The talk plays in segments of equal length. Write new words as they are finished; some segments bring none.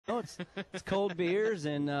it's cold beers,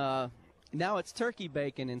 and now it's turkey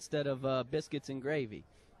bacon instead of biscuits and gravy.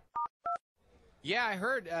 Yeah, I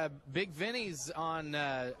heard Big Vinny's on.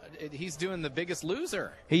 He's doing The Biggest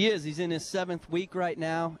Loser. He is. He's in his 7th week right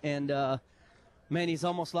now, and man, he's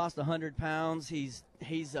almost lost 100 pounds. He's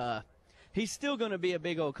still going to be a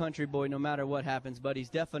big old country boy no matter what happens, but he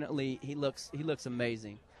looks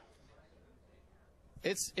amazing.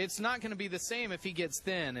 It's not going to be the same if he gets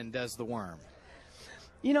thin and does the worm.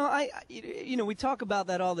 You know, we talk about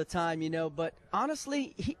that all the time, but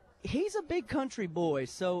honestly, he's a big country boy,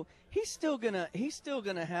 so he's still gonna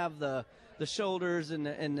have the shoulders and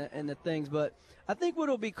the things. But I think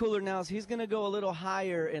what'll be cooler now is he's gonna go a little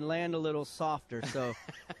higher and land a little softer, so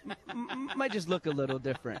might just look a little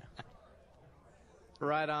different.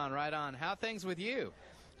 Right on, right on. How things with you?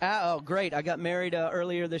 Oh, great! I got married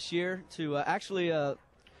earlier this year to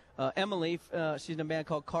Emily. She's in a band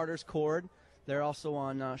called Carter's Chord. They're also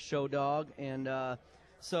on Show Dog, and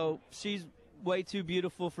so she's way too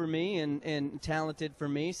beautiful for me and talented for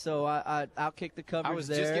me, so I'll kick the coverage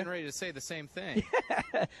there. I was just getting ready to say the same thing.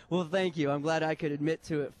 Well, thank you. I'm glad I could admit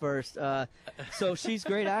to it first. So she's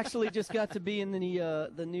great. I actually just got to be in the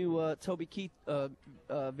new Toby Keith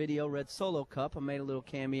video, Red Solo Cup. I made a little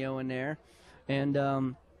cameo in there.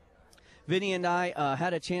 And Vinny and I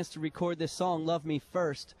had a chance to record this song, Love Me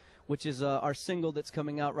First, which is our single that's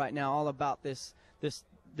coming out right now, all about this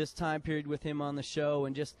time period with him on the show,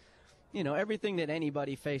 and just everything that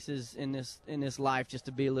anybody faces in this life, just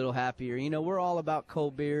to be a little happier. We're all about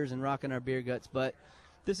cold beers and rocking our beer guts, but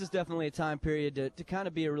this is definitely a time period to kind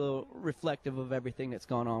of be a little reflective of everything that's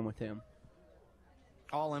gone on with him.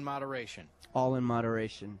 All in moderation. All in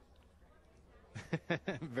moderation.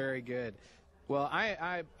 Very good. Well,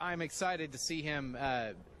 I'm excited to see him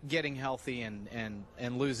getting healthy and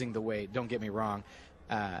losing the weight. Don't get me wrong.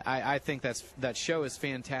 I think that show is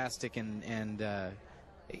fantastic, and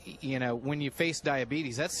when you face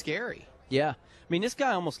diabetes, that's scary. Yeah. I mean, this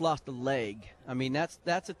guy almost lost a leg. I mean, that's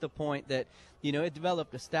at the point that, it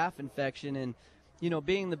developed a staph infection, and,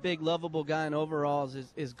 being the big, lovable guy in overalls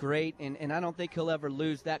is great, and I don't think he'll ever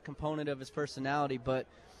lose that component of his personality. But,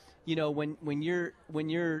 when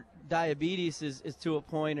your diabetes is to a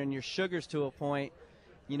point and your sugar's to a point,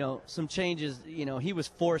 some changes, he was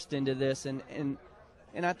forced into this, and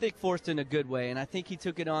I think forced in a good way, and I think he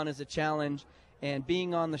took it on as a challenge. And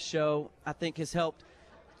being on the show, I think, has helped,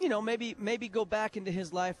 maybe go back into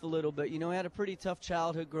his life a little bit. He had a pretty tough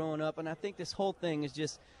childhood growing up, and I think this whole thing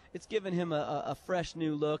is it's given him a fresh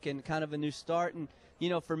new look and kind of a new start. And,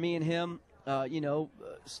 for me and him,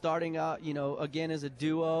 starting out, again as a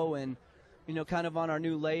duo and, kind of on our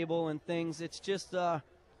new label and things, it's just,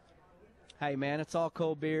 hey, man, it's all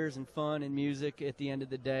cold beers and fun and music at the end of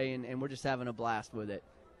the day, and we're just having a blast with it.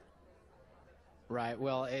 Right.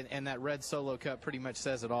 Well, and that Red Solo Cup pretty much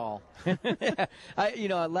says it all.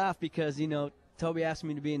 I laugh because, Toby asked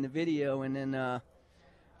me to be in the video, and then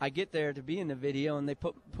I get there to be in the video, and they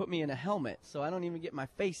put me in a helmet, so I don't even get my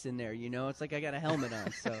face in there, It's like I got a helmet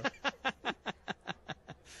on, so.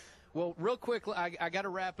 Well, real quick, I got to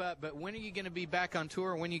wrap up, but when are you going to be back on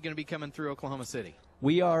tour? When are you going to be coming through Oklahoma City?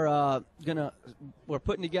 We are we're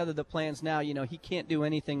putting together the plans now. He can't do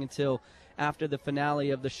anything until after the finale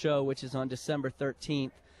of the show, which is on December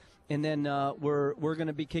 13th. And then we're going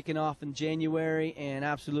to be kicking off in January and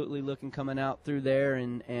absolutely coming out through there.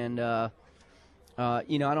 And I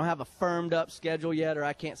don't have a firmed up schedule yet, or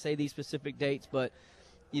I can't say these specific dates, but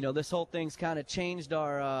this whole thing's kind of changed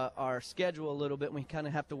our schedule a little bit. We kind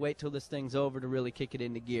of have to wait till this thing's over to really kick it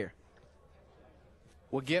into gear.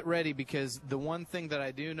 Well, get ready, because the one thing that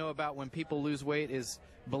I do know about when people lose weight is,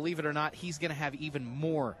 believe it or not, he's going to have even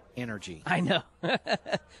more energy. I know.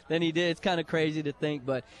 Than he did. It's kind of crazy to think,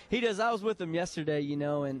 but he does. I was with him yesterday,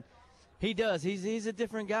 and he does. He's a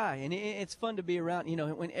different guy, and it's fun to be around.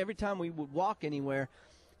 Every time we would walk anywhere,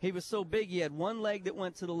 he was so big. He had one leg that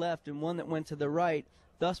went to the left and one that went to the right,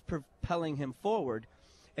 thus propelling him forward.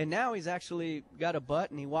 And now he's actually got a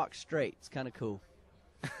butt and he walks straight. It's kind of cool.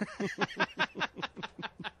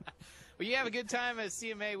 Well, you have a good time at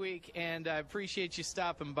CMA Week, and I appreciate you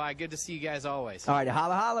stopping by. Good to see you guys always. All right,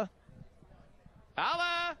 holla, holla.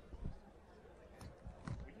 Holla!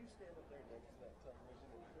 Will you stand up there next to that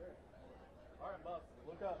television? Sure. All right, Buff,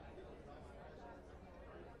 look up.